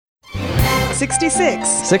66.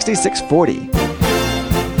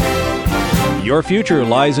 6640. Your future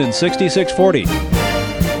lies in 6640.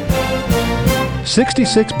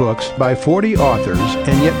 66 books by 40 authors,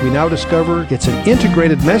 and yet we now discover it's an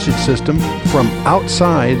integrated message system from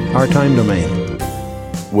outside our time domain.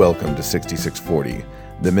 Welcome to 6640,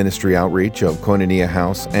 the ministry outreach of Koinonia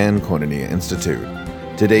House and Koinonia Institute.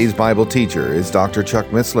 Today's Bible teacher is Dr. Chuck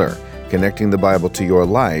Missler, connecting the Bible to your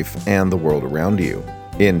life and the world around you.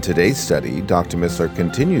 In today's study, Dr. Missler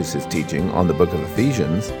continues his teaching on the book of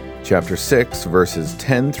Ephesians, chapter 6, verses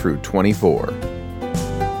 10 through 24.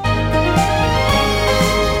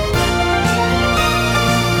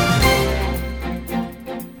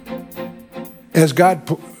 As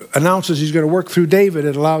God announces he's going to work through David,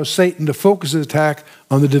 it allows Satan to focus his attack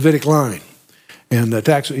on the Davidic line. And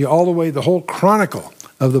attacks all the way, the whole chronicle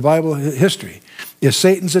of the Bible history is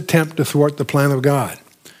Satan's attempt to thwart the plan of God.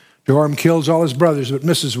 Jehoram kills all his brothers but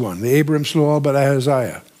misses one. The Abram slew all but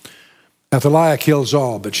Ahaziah. Athaliah kills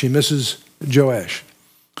all, but she misses Joash.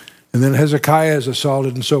 And then Hezekiah is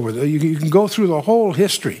assaulted and so forth. You can go through the whole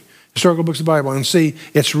history, historical books of the Bible, and see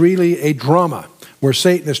it's really a drama where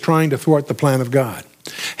Satan is trying to thwart the plan of God.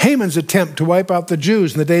 Haman's attempt to wipe out the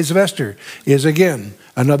Jews in the days of Esther is again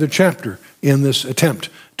another chapter in this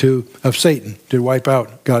attempt of Satan to wipe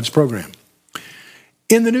out God's program.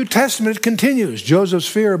 In the New Testament, it continues. Joseph's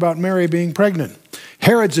fear about Mary being pregnant.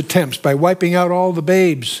 Herod's attempts by wiping out all the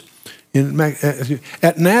babes.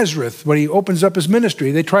 At Nazareth, when he opens up his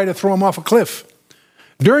ministry, they try to throw him off a cliff.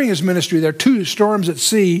 During his ministry, there are 2 storms at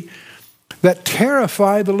sea that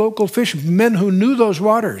terrified the local fishermen. Men who knew those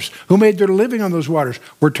waters, who made their living on those waters,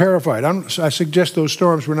 were terrified. I suggest those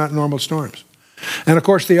storms were not normal storms. And of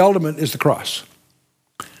course, the ultimate is the cross.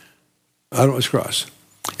 Cross.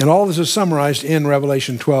 And all this is summarized in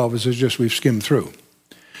Revelation 12, as just we've skimmed through.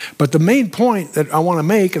 But the main point that I want to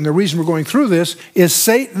make, and the reason we're going through this, is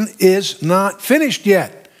Satan is not finished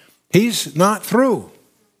yet. He's not through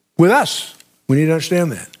with us. We need to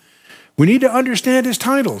understand that. We need to understand his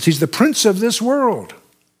titles. He's the prince of this world.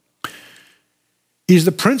 He's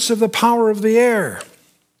the prince of the power of the air.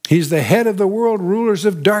 He's the head of the world rulers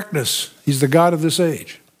of darkness. He's the God of this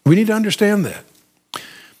age. We need to understand that.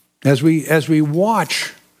 As we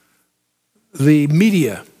watch the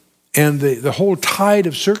media and the whole tide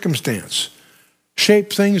of circumstance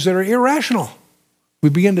shape things that are irrational, we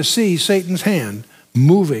begin to see Satan's hand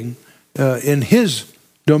moving in his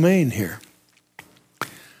domain here.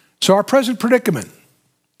 So our present predicament,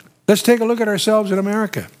 let's take a look at ourselves in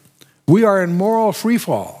America. We are in moral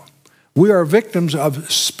freefall. We are victims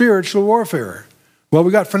of spiritual warfare. Well,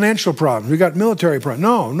 we got financial problems. We got military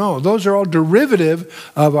problems. No, those are all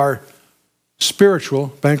derivative of our spiritual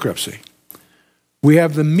bankruptcy. We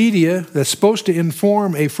have the media that's supposed to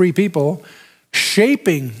inform a free people,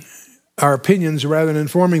 shaping our opinions rather than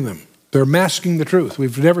informing them. They're masking the truth.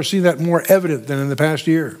 We've never seen that more evident than in the past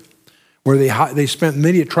year, where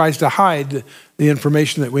media tries to hide the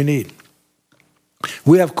information that we need.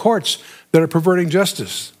 We have courts that are perverting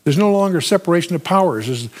justice. There's no longer separation of powers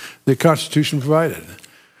as the Constitution provided.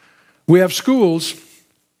 We have schools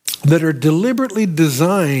that are deliberately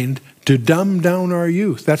designed to dumb down our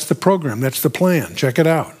youth. That's the program. That's the plan. Check it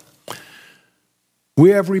out.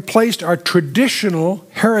 We have replaced our traditional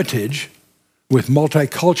heritage with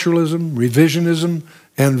multiculturalism, revisionism,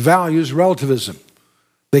 and values relativism.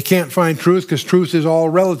 They can't find truth because truth is all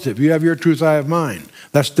relative. You have your truth, I have mine.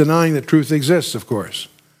 That's denying that truth exists, of course.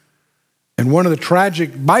 And one of the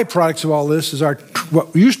tragic byproducts of all this is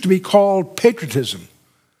what used to be called patriotism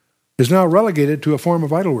is now relegated to a form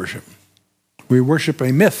of idol worship. We worship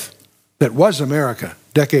a myth that was America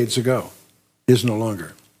decades ago, is no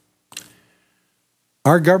longer.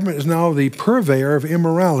 Our government is now the purveyor of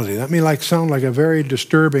immorality. That may sound like a very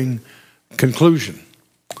disturbing conclusion.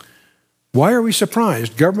 Why are we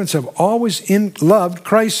surprised? Governments have always loved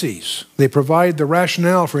crises. They provide the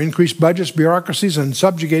rationale for increased budgets, bureaucracies, and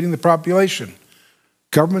subjugating the population.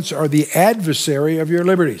 Governments are the adversary of your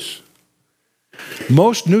liberties.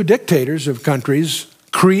 Most new dictators of countries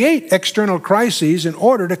create external crises in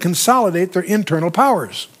order to consolidate their internal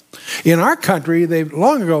powers. In our country, they've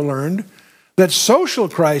long ago learned that social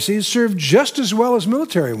crises serve just as well as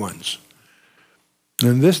military ones.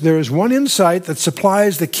 And there is one insight that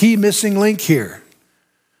supplies the key missing link here.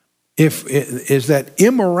 Is that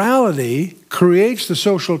immorality creates the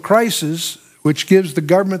social crisis, which gives the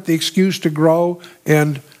government the excuse to grow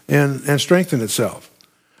and strengthen itself.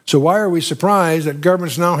 So why are we surprised that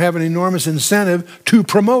governments now have an enormous incentive to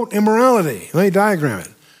promote immorality? Let me diagram it.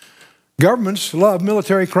 Governments love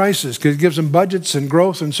military crisis because it gives them budgets and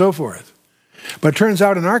growth and so forth. But it turns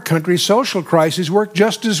out in our country, social crises work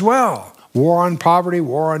just as well. war on poverty,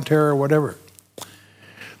 war on terror, whatever.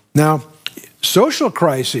 Now, social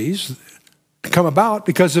crises come about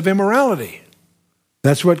because of immorality.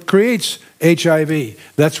 That's what creates HIV.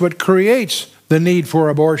 That's what creates the need for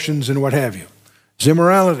abortions and what have you. It's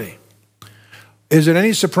immorality. Is it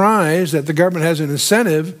any surprise that the government has an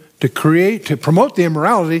incentive to promote the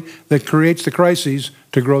immorality that creates the crises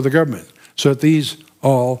to grow the government, so that these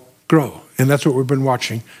all grow? And that's what we've been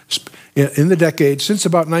watching in the decades since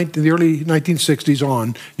about the early 1960s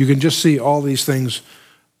on. You can just see all these things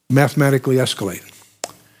mathematically escalate.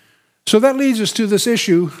 So that leads us to this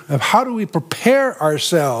issue of how do we prepare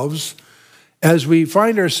ourselves as we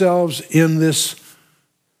find ourselves in this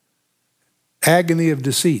agony of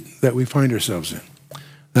deceit that we find ourselves in.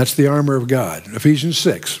 That's the armor of God. Ephesians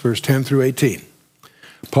 6, verse 10 through 18.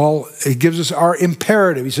 Paul gives us our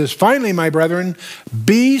imperative. He says, finally, my brethren,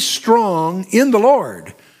 be strong in the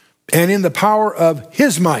Lord and in the power of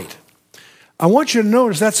his might. I want you to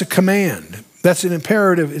notice that's a command. That's an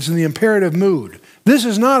imperative. It's in the imperative mood. This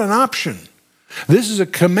is not an option. This is a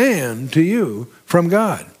command to you from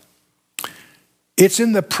God. It's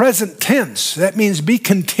in the present tense. That means be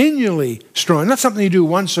continually strong. Not something you do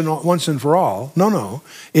once and for all. No.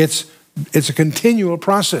 It's a continual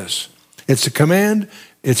process. It's a command.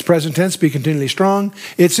 It's present tense, be continually strong.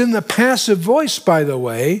 It's in the passive voice, by the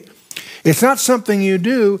way. It's not something you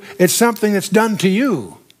do. It's something that's done to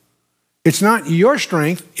you. It's not your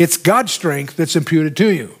strength. It's God's strength that's imputed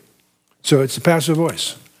to you. So it's the passive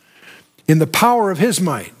voice. In the power of his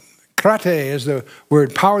might. Krate is the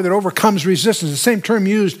word power that overcomes resistance. The same term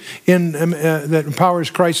used that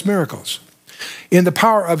empowers Christ's miracles. In the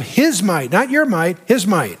power of his might, not your might, his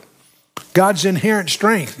might. God's inherent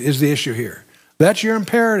strength is the issue here. That's your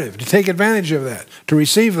imperative, to take advantage of that, to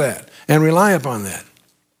receive that, and rely upon that.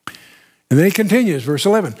 And then he continues, verse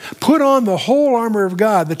 11. Put on the whole armor of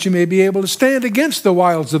God that you may be able to stand against the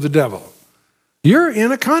wiles of the devil. You're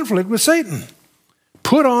in a conflict with Satan.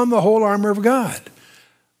 Put on the whole armor of God.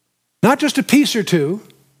 Not just a piece or two.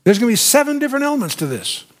 There's going to be 7 different elements to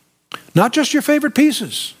this. Not just your favorite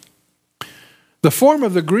pieces. The form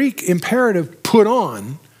of the Greek imperative, put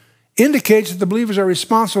on, indicates that the believers are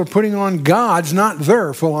responsible for putting on God's, not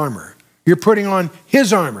their, full armor. You're putting on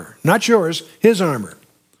his armor, not yours, his armor.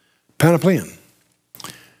 Panopleon.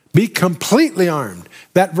 Be completely armed.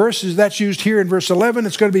 That's used here in verse 11.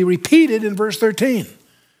 It's going to be repeated in verse 13.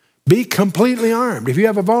 Be completely armed. If you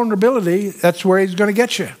have a vulnerability, that's where he's going to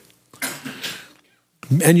get you.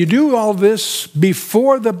 And you do all this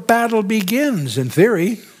before the battle begins, in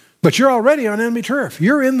theory, but you're already on enemy turf.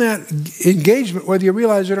 You're in that engagement whether you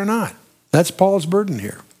realize it or not. That's Paul's burden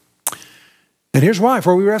here. And here's why.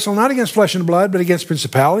 For we wrestle not against flesh and blood, but against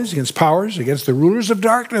principalities, against powers, against the rulers of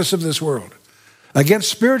darkness of this world,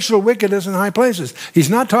 against spiritual wickedness in high places. He's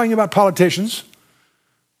not talking about politicians.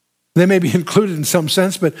 They may be included in some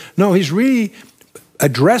sense, but no, he's really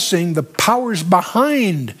addressing the powers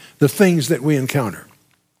behind the things that we encounter.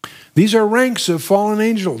 These are ranks of fallen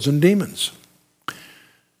angels and demons.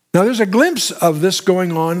 Now, there's a glimpse of this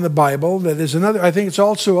going on in the Bible that is another, I think it's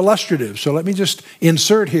also illustrative. So let me just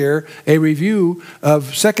insert here a review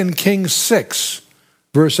of 2 Kings 6,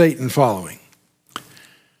 verse 8 and following.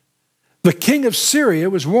 The king of Syria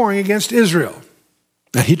was warring against Israel.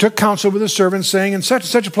 And he took counsel with his servants, saying, in such and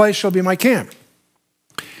such a place shall be my camp.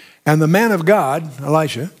 And the man of God,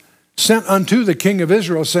 Elisha, sent unto the king of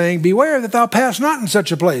Israel, saying, beware that thou pass not in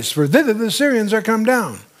such a place, for thither the Syrians are come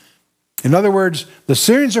down. In other words, the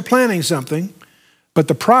Syrians are planning something, but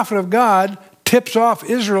the prophet of God tips off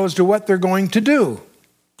Israel as to what they're going to do,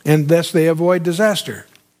 and thus they avoid disaster.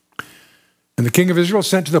 And the king of Israel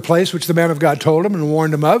sent to the place which the man of God told him and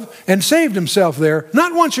warned him of, and saved himself there,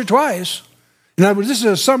 not once or twice. In other words, this is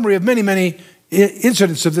a summary of many, many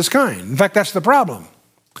incidents of this kind. In fact, that's the problem.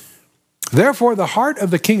 Therefore, the heart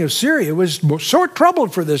of the king of Syria was sore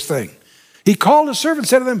troubled for this thing. He called his servant and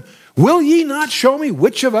said to them, will ye not show me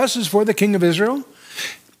which of us is for the king of Israel?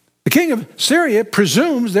 The king of Syria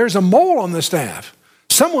presumes there's a mole on the staff.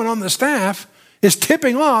 Someone on the staff is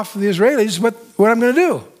tipping off the Israelis what I'm going to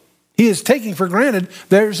do. He is taking for granted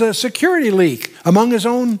there's a security leak among his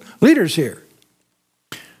own leaders here.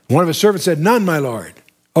 One of his servants said, none, my lord,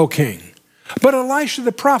 O king. But Elisha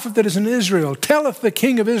the prophet that is in Israel telleth the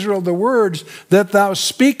king of Israel the words that thou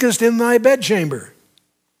speakest in thy bedchamber.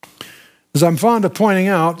 As I'm fond of pointing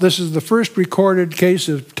out, this is the first recorded case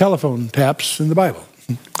of telephone taps in the Bible.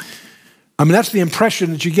 I mean, that's the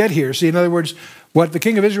impression that you get here. See, in other words, what the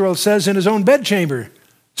king of Israel says in his own bedchamber,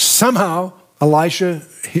 somehow Elisha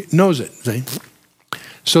knows it. See?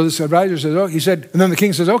 So this advisor says, and then the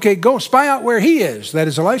king says, okay, go spy out where he is, that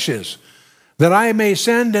is Elisha is. that I may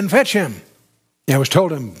send and fetch him. And I was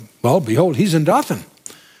told him, well, behold, he's in Dothan.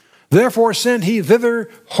 Therefore sent he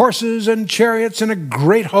thither horses and chariots and a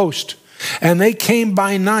great host. And they came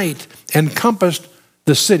by night and compassed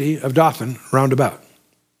the city of Dothan round about.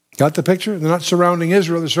 Got the picture? They're not surrounding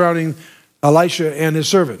Israel, they're surrounding Elisha and his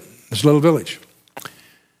servant, this little village.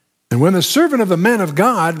 And when the servant of the man of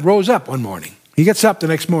God rose up one morning, he gets up the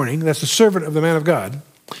next morning, that's the servant of the man of God.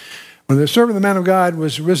 When the servant of the man of God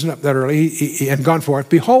was risen up that early he had gone forth,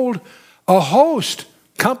 behold, a host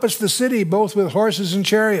compassed the city, both with horses and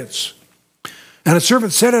chariots. And a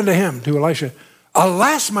servant said unto him, to Elisha,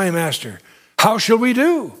 Alas, my master, how shall we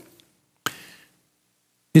do?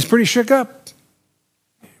 He's pretty shook up.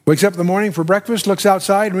 Wakes up in the morning for breakfast, looks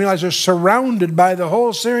outside, and realizes they're surrounded by the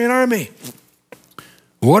whole Syrian army.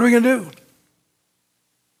 What are we going to do?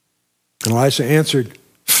 And Elisha answered,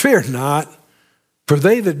 Fear not, for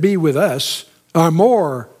they that be with us are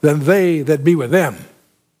more than they that be with them.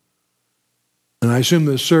 And I assume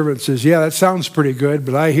the servant says, yeah, that sounds pretty good,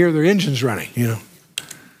 but I hear their engines running,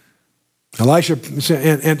 Elisha,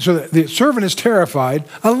 and so the servant is terrified.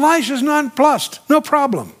 Elisha's nonplussed, no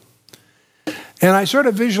problem. And I sort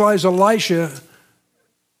of visualize Elisha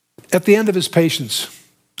at the end of his patience.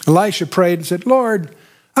 Elisha prayed and said, Lord,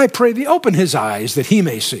 I pray thee, open his eyes that he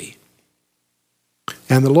may see.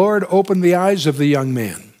 And the Lord opened the eyes of the young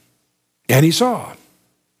man, and he saw.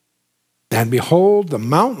 And behold, the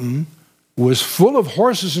mountain was full of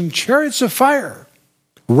horses and chariots of fire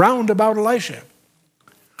round about Elisha.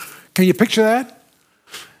 Can you picture that?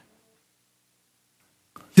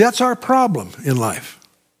 That's our problem in life.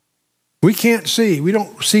 We can't see. We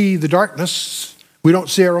don't see the darkness. We don't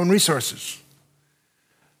see our own resources.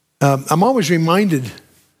 I'm always reminded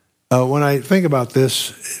when I think about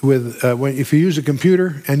this, if you use a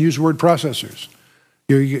computer and use word processors,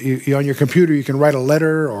 you on your computer you can write a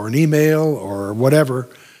letter or an email or whatever,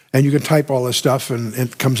 and you can type all this stuff and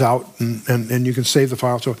it comes out and you can save the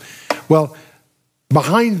file. So, well,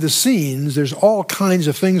 behind the scenes, there's all kinds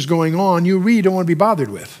of things going on you really don't want to be bothered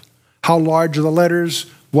with. How large are the letters?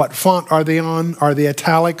 What font are they on? Are they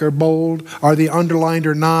italic or bold? Are they underlined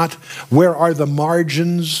or not? Where are the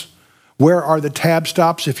margins? Where are the tab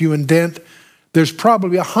stops if you indent? There's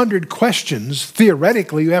probably 100 questions,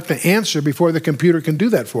 theoretically, you have to answer before the computer can do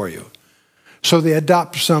that for you. So they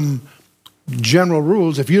adopt some general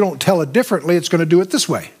rules. If you don't tell it differently, it's going to do it this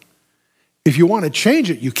way. If you want to change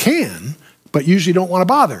it, you can, but usually don't want to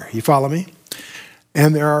bother. You follow me?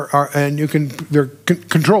 And there are things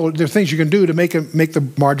you can do to make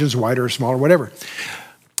the margins wider or smaller, whatever.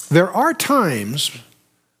 There are times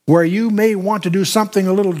where you may want to do something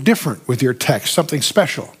a little different with your text, something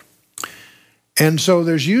special. And so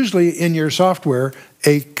there's usually in your software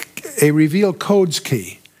a reveal codes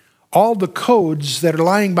key. All the codes that are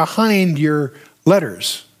lying behind your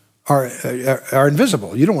letters are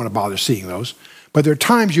invisible. You don't want to bother seeing those. But there are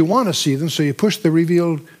times you want to see them, so you push the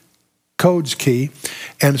reveal codes key,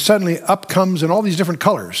 and suddenly up comes in all these different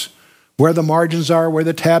colors, where the margins are, where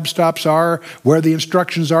the tab stops are, where the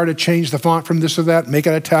instructions are to change the font from this or that, make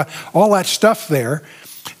it a tab, all that stuff there,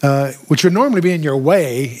 which would normally be in your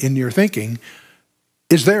way in your thinking,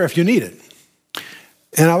 is there if you need it.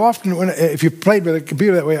 And I've often, if you played with a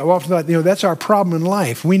computer that way, I've often thought, that's our problem in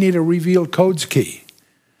life. We need a reveal codes key,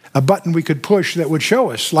 a button we could push that would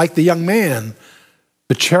show us, like the young man,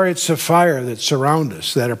 the chariots of fire that surround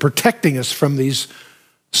us, that are protecting us from these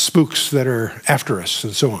spooks that are after us,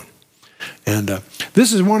 and so on. And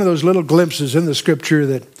this is one of those little glimpses in the Scripture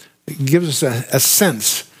that gives us a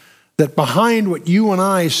sense that behind what you and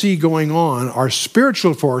I see going on are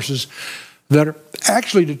spiritual forces that are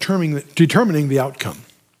actually determining the outcome.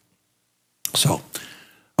 So,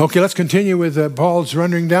 okay, let's continue with Paul's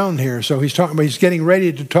running down here. So he's getting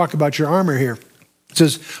ready to talk about your armor here.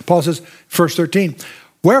 Paul says, verse 13,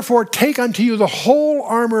 wherefore take unto you the whole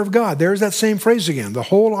armor of God. There's that same phrase again, the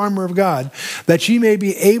whole armor of God, that ye may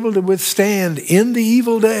be able to withstand in the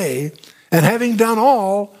evil day, and having done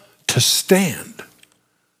all, to stand.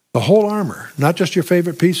 The whole armor, not just your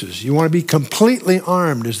favorite pieces. You want to be completely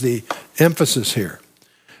armed is the emphasis here.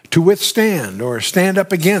 To withstand or stand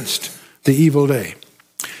up against the evil day.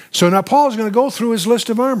 So now Paul's going to go through his list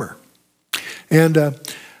of armor. And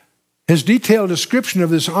his detailed description of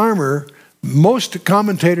this armor, most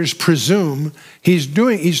commentators presume he's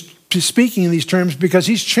speaking in these terms because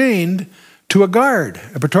he's chained to a guard.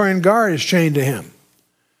 A Praetorian guard is chained to him.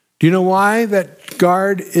 Do you know why that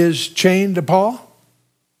guard is chained to Paul?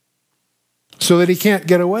 So that he can't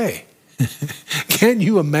get away. Can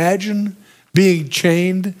you imagine being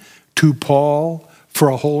chained to Paul for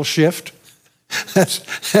a whole shift?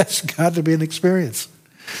 That's got to be an experience.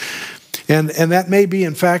 And that may be,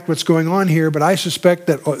 in fact, what's going on here, but I suspect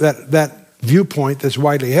that viewpoint that's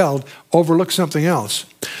widely held overlooks something else.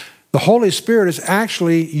 The Holy Spirit is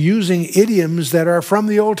actually using idioms that are from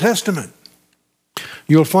the Old Testament.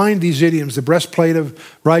 You'll find these idioms, the breastplate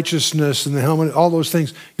of righteousness and the helmet, all those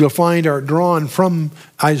things you'll find are drawn from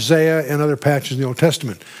Isaiah and other passages in the Old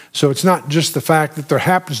Testament. So it's not just the fact that there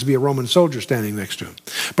happens to be a Roman soldier standing next to him.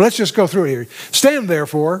 But let's just go through it here. Stand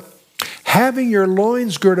therefore, having your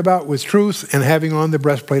loins girt about with truth and having on the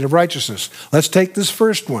breastplate of righteousness. Let's take this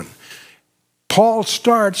first one. Paul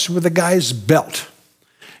starts with a guy's belt.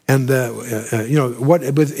 And,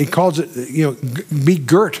 he calls it, be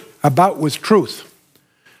girt about with truth.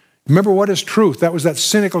 Remember, what is truth? That was that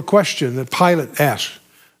cynical question that Pilate asked,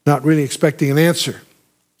 not really expecting an answer.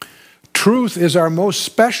 Truth is our most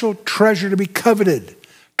special treasure to be coveted.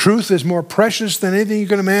 Truth is more precious than anything you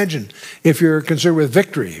can imagine. If you're concerned with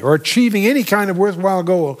victory or achieving any kind of worthwhile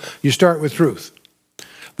goal, you start with truth.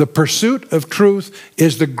 The pursuit of truth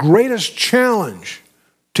is the greatest challenge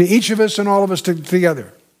to each of us and all of us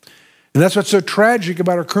together. And that's what's so tragic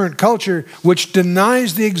about our current culture, which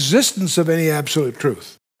denies the existence of any absolute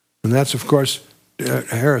truth. And that's, of course,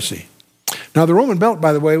 heresy. Now, the Roman belt,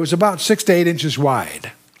 by the way, was about 6 to 8 inches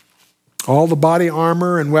wide. All the body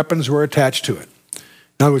armor and weapons were attached to it.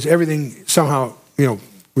 In other words, everything somehow,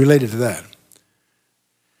 related to that.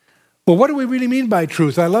 Well, what do we really mean by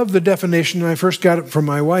truth? I love the definition. I first got it from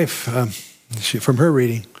my wife, from her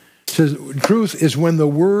reading. It says, truth is when the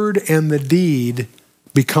word and the deed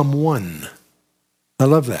become one. I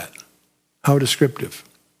love that. How descriptive.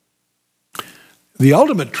 The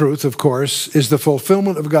ultimate truth, of course, is the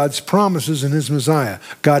fulfillment of God's promises in his Messiah.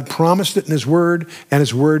 God promised it in his word, and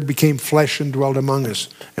his word became flesh and dwelt among us,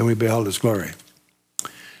 and we beheld his glory.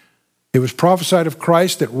 It was prophesied of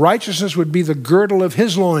Christ that righteousness would be the girdle of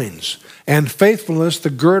his loins, and faithfulness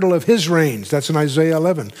the girdle of his reins. That's in Isaiah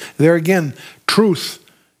 11. There again, truth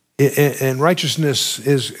and righteousness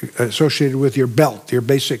is associated with your belt, your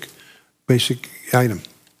basic item.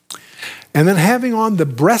 And then having on the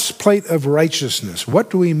breastplate of righteousness. What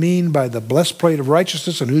do we mean by the breastplate of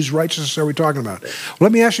righteousness, and whose righteousness are we talking about? Well,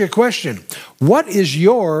 let me ask you a question. What is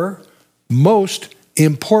your most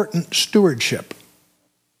important stewardship?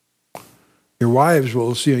 Your wives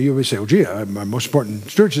will see you and say, well, gee, my most important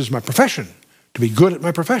stewardship is my profession, to be good at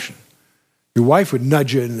my profession. Your wife would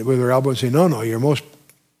nudge you with her elbow and say, no, your most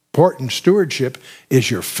important stewardship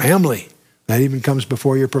is your family. That even comes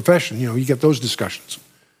before your profession. You get those discussions.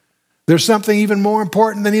 There's something even more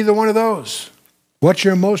important than either one of those. What's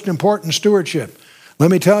your most important stewardship?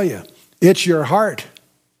 Let me tell you, it's your heart.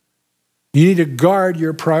 You need to guard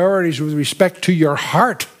your priorities with respect to your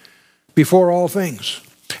heart before all things.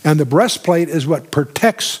 And the breastplate is what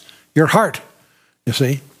protects your heart, you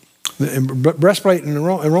see. The breastplate in a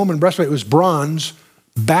Roman breastplate was bronze,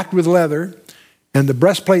 backed with leather, and the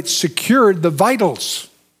breastplate secured the vitals.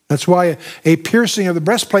 That's why a piercing of the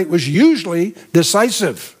breastplate was usually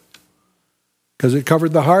decisive, because it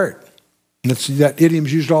covered the heart. And that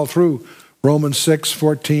idiom's used all through Romans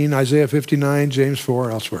 6:14, Isaiah 59, James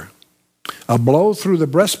 4, elsewhere. A blow through the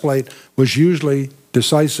breastplate was usually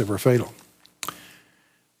decisive or fatal.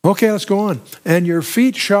 Okay, let's go on. And your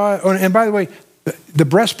feet shod, and by the way, the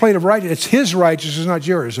breastplate of righteousness, it's his righteousness, not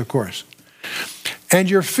yours, of course. And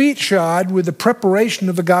your feet shod with the preparation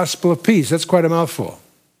of the gospel of peace. That's quite a mouthful.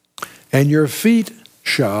 And your feet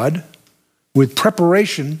shod with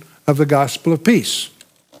preparation of the gospel of peace.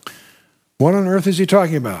 What on earth is he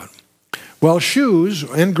talking about? Well, shoes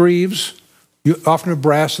and greaves, often of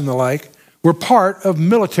brass and the like, were part of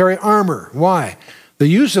military armor. Why? The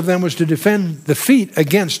use of them was to defend the feet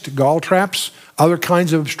against gall traps, other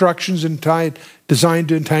kinds of obstructions designed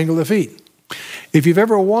to entangle the feet. If you've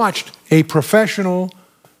ever watched a professional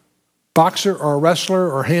boxer or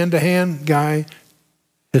wrestler or hand-to-hand guy,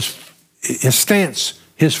 his stance,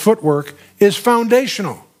 his footwork is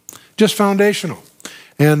foundational, just foundational.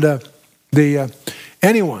 And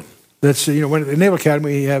anyone that's, when at the Naval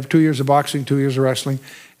Academy, we have 2 years of boxing, 2 years of wrestling,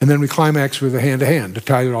 and then we climax with a hand-to-hand to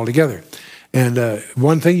tie it all together. And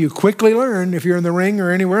one thing you quickly learn if you're in the ring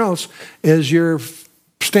or anywhere else is your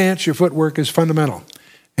stance, your footwork is fundamental.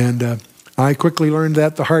 And I quickly learned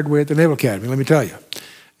that the hard way at the Naval Academy, let me tell you.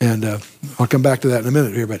 And I'll come back to that in a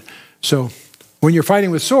minute here. But so when you're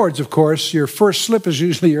fighting with swords, of course, your first slip is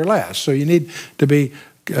usually your last. So you need to be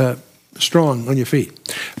strong on your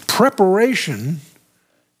feet. Preparation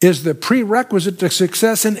is the prerequisite to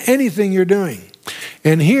success in anything you're doing.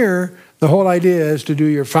 And here, the whole idea is to do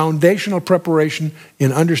your foundational preparation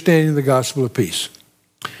in understanding the gospel of peace.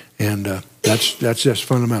 And that's just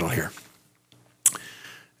fundamental here.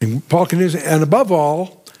 And Paul continues, and above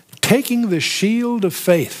all, taking the shield of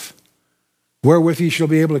faith, wherewith ye shall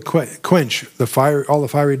be able to quench all the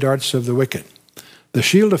fiery darts of the wicked. The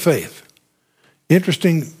shield of faith.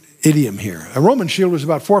 Interesting idiom here. A Roman shield was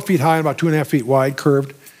about 4 feet high and about 2.5 feet wide,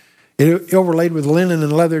 curved. It overlaid with linen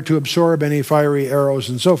and leather to absorb any fiery arrows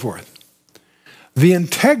and so forth. The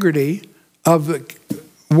integrity of the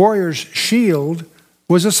warrior's shield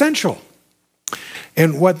was essential.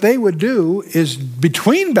 And what they would do is,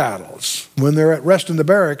 between battles, when they're at rest in the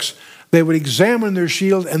barracks, they would examine their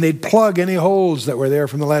shield and they'd plug any holes that were there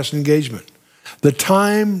from the last engagement. The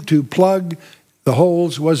time to plug the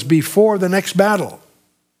holes was before the next battle.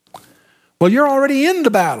 Well, you're already in the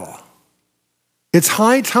battle. It's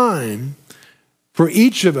high time for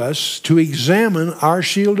each of us to examine our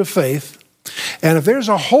shield of faith. And if there's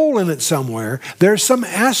a hole in it somewhere, there's some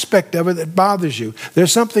aspect of it that bothers you,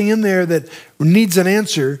 there's something in there that needs an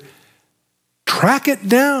answer, track it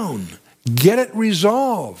down. Get it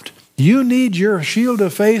resolved. You need your shield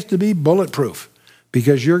of faith to be bulletproof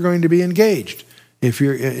because you're going to be engaged if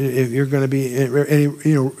you're going to be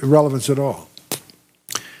any relevance at all.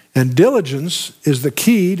 And diligence is the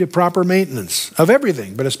key to proper maintenance of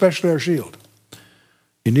everything, but especially our shield.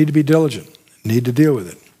 You need to be diligent. You need to deal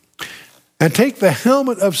with it. And take the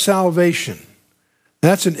helmet of salvation.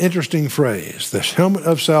 That's an interesting phrase, the helmet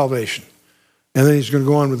of salvation. And then he's going to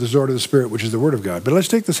go on with the sword of the Spirit, which is the Word of God. But let's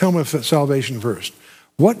take this helmet of salvation first.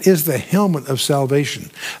 What is the helmet of salvation?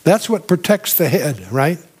 That's what protects the head,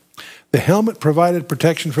 right? The helmet provided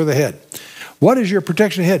protection for the head. What is your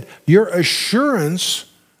protection of the head? Your assurance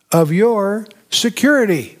of your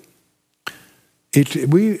security.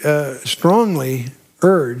 We strongly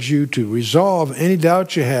urge you to resolve any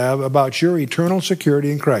doubt you have about your eternal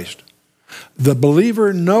security in Christ. The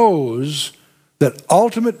believer knows that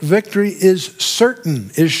ultimate victory is certain,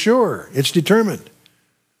 is sure, it's determined.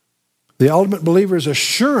 The ultimate believer's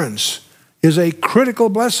assurance is a critical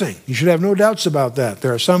blessing. You should have no doubts about that.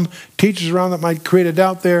 There are some teachers around that might create a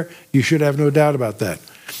doubt there. You should have no doubt about that.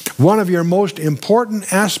 One of your most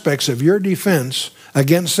important aspects of your defense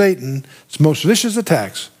against Satan's most vicious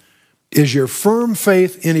attacks is your firm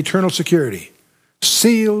faith in eternal security,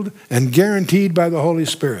 sealed and guaranteed by the Holy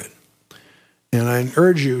Spirit. And I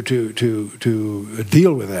urge you to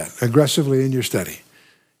deal with that aggressively in your study.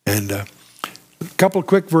 And a couple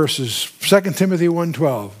quick verses, 2 Timothy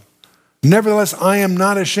 1:12. Nevertheless, I am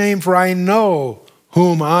not ashamed, for I know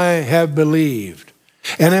whom I have believed,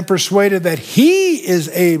 and am persuaded that he is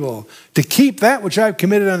able to keep that which I have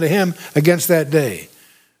committed unto him against that day.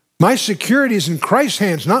 My security is in Christ's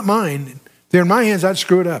hands, not mine. If they're in my hands, I'd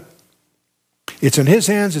screw it up. It's in his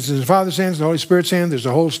hands, it's in the Father's hands, the Holy Spirit's hand. There's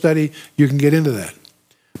a whole study. You can get into that.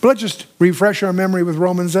 But let's just refresh our memory with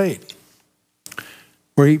Romans 8,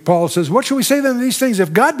 where Paul says, what shall we say then to these things?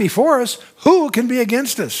 If God be for us, who can be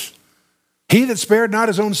against us? He that spared not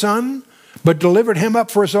his own son, but delivered him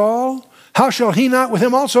up for us all, how shall he not with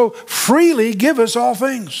him also freely give us all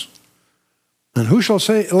things? And who shall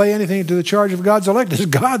lay anything to the charge of God's elect? It is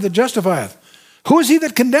God that justifieth. Who is he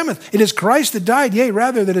that condemneth? It is Christ that died, yea,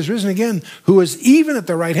 rather that is risen again, who is even at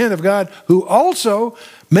the right hand of God, who also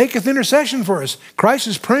maketh intercession for us. Christ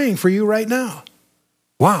is praying for you right now.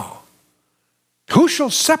 Wow. Who shall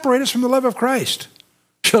separate us from the love of Christ?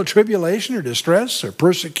 Shall tribulation or distress or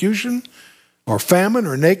persecution or famine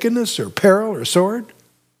or nakedness or peril or sword?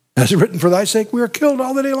 As written, for thy sake we are killed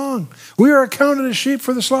all the day long. We are accounted as sheep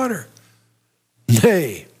for the slaughter.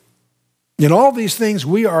 Nay, in all these things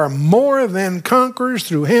we are more than conquerors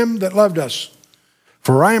through him that loved us.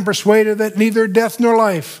 For I am persuaded that neither death nor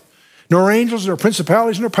life, nor angels nor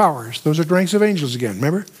principalities nor powers, those are ranks of angels again,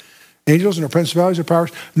 remember? Angels nor principalities or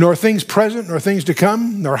powers, nor things present nor things to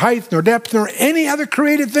come, nor height nor depth, nor any other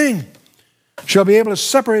created thing shall be able to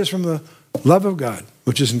separate us from the love of God,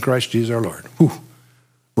 which is in Christ Jesus our Lord. Whew.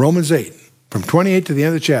 Romans 8, from 28 to the end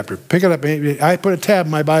of the chapter. Pick it up. I put a tab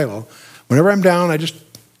in my Bible. Whenever I'm down, I just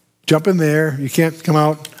jump in there. You can't come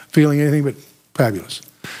out feeling anything but fabulous.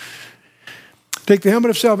 Take the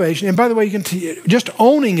helmet of salvation. And by the way, you can just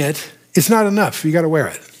owning it, it's not enough. You got to wear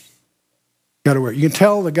it. You got to wear it. You can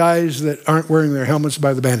tell the guys that aren't wearing their helmets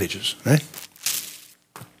by the bandages, right?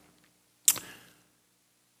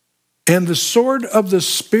 And the sword of the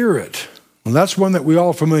Spirit. Well, that's one that we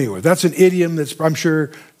all are familiar with. That's an idiom that's, I'm sure,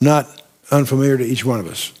 not unfamiliar to each one of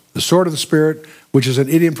us. The sword of the Spirit, which is an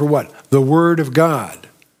idiom for what? The Word of God.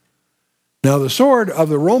 Now, the sword of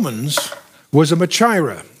the Romans was a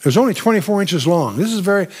machaira. It was only 24 inches long. This is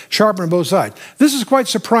very sharp on both sides. This is quite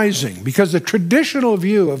surprising because the traditional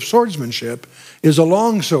view of swordsmanship is a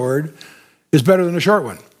long sword is better than a short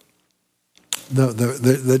one.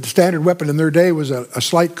 The standard weapon in their day was a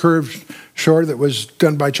slight curved sword that was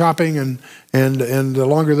done by chopping, and the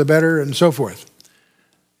longer the better, and so forth.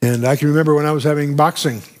 And I can remember when I was having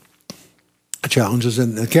boxing challenges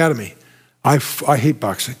in the academy. I hate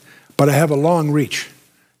boxing, but I have a long reach,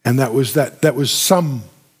 and that was some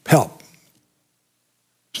help.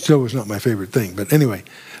 Still was not my favorite thing, but anyway.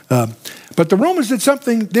 But the Romans did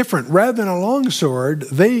something different. Rather than a long sword,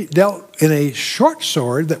 they dealt in a short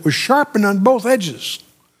sword that was sharpened on both edges.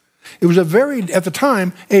 It was at the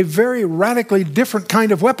time, a very radically different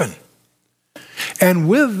kind of weapon. And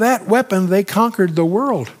with that weapon, they conquered the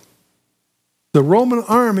world. The Roman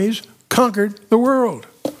armies conquered the world.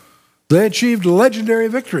 They achieved legendary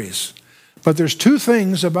victories. But there's two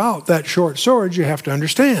things about that short sword you have to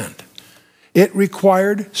understand. It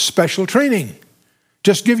required special training.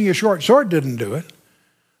 Just giving you a short sword didn't do it.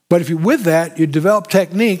 But if you, with that, you develop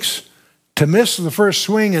techniques to miss the first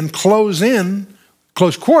swing and close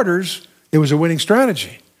quarters, it was a winning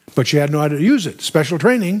strategy. But you had to know how to use it. Special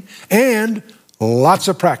training and lots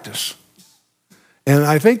of practice. And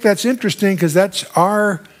I think that's interesting because that's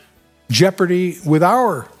our jeopardy with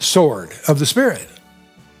our sword of the Spirit.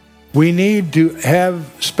 We need to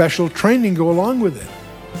have special training go along with it.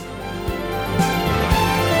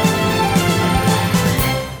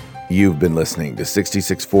 You've been listening to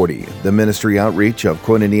 6640, the ministry outreach of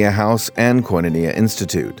Koinonia House and Koinonia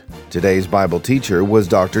Institute. Today's Bible teacher was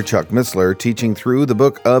Dr. Chuck Missler, teaching through the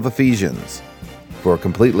book of Ephesians. For a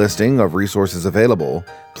complete listing of resources available,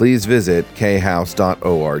 please visit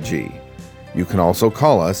khouse.org. You can also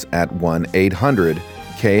call us at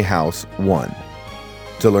 1-800-KHOUSE-1.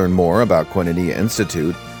 To learn more about Koinonia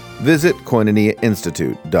Institute, visit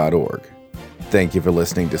koinoniainstitute.org. Thank you for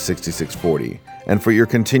listening to 6640 and for your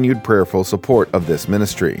continued prayerful support of this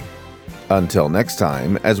ministry. Until next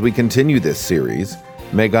time, as we continue this series,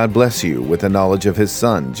 may God bless you with the knowledge of His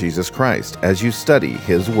Son, Jesus Christ, as you study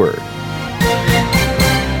His Word.